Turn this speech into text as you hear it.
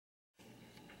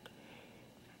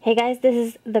Hey guys, this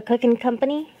is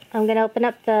TheCookiinCompany. I'm gonna open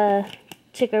up the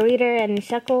Giratina and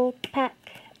Shuckle pack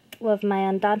with my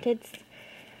Undaunteds.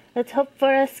 Let's hope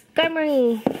for a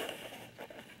Skarmory.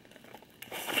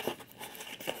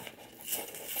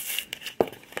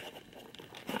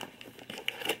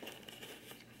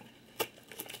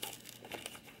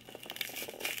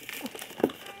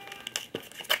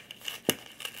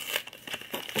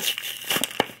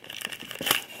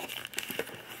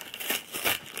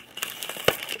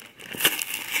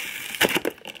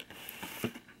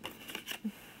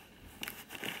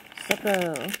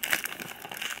 Shuckle.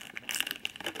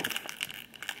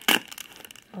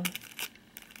 Oh.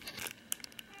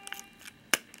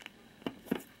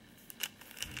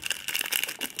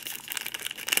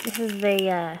 This is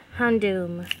the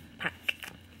Houndoom pack.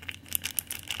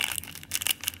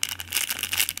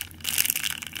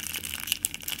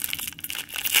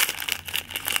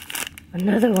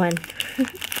 Another one.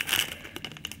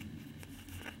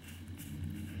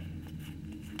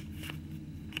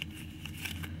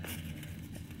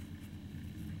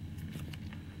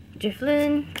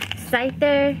 Drifloon,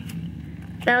 Scyther,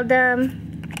 Beldum,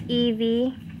 Eevee,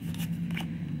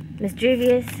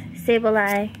 Misdrevious,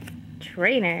 Sableye,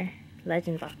 Trainer,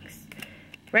 Legend Box,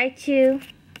 Raichu,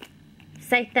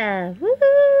 Scyther,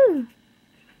 woohoo!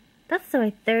 That's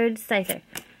my third Scyther,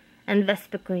 and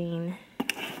Vespiquen.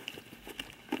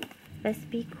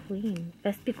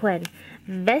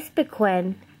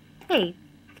 Vespiquen. Hey,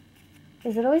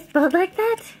 is it always spelled like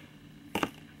that?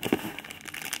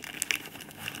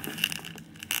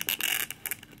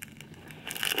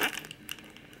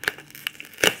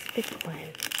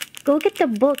 Vespiquen. Go get the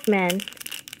book, man.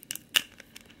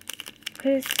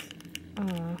 Chris.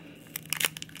 Aww.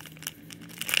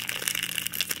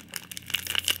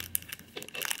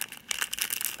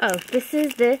 Oh, this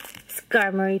is the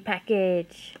Skarmory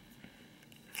package.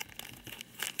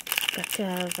 Got to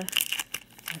have a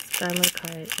Skarmory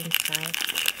card inside.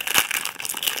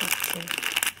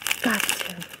 Got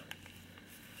to.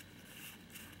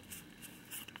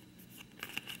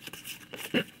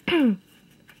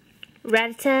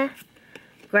 Rattata,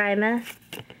 Grima,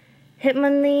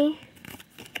 Hitmonlee,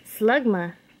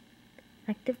 Slugma,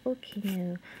 Active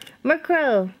Volcano,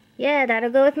 Murkrow. Yeah, that'll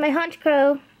go with my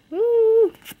Honchkrow.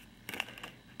 Woo!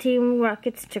 Team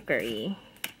Rocket's Trickery,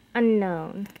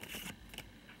 Unknown,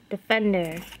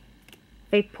 Defender,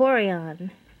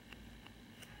 Vaporeon,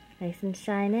 nice and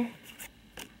shiny.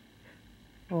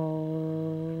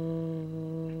 Oh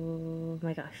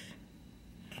my gosh.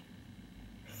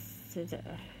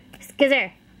 Scizor.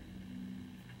 I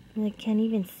can't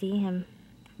even see him.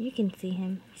 You can see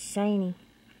him. Shiny.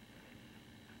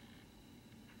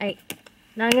 Alright.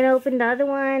 Now I'm going to open the other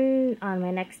one on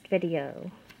my next video.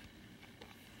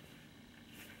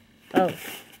 Oh.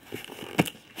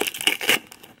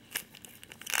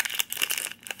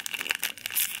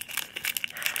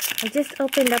 I just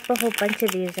opened up a whole bunch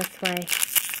of these. That's why I'm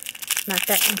not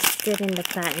that interested in the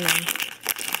platinum.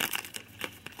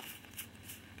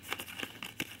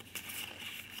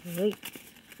 Wait.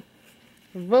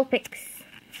 Vulpix,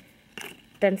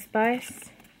 Dunsparce,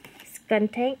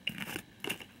 Skuntank,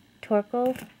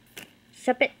 Torkoal,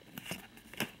 Shuppet,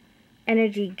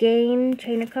 Energy Gain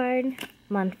Trainer card,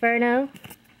 Monferno,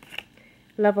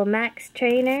 Level Max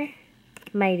Trainer,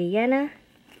 Mightyena.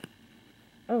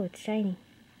 Oh, it's shiny.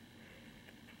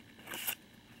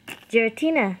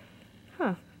 Giratina.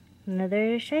 Huh.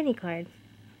 Another shiny card.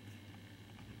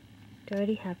 Do I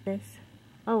already have this?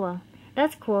 Oh well.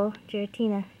 That's cool.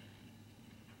 Giratina.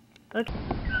 Okay.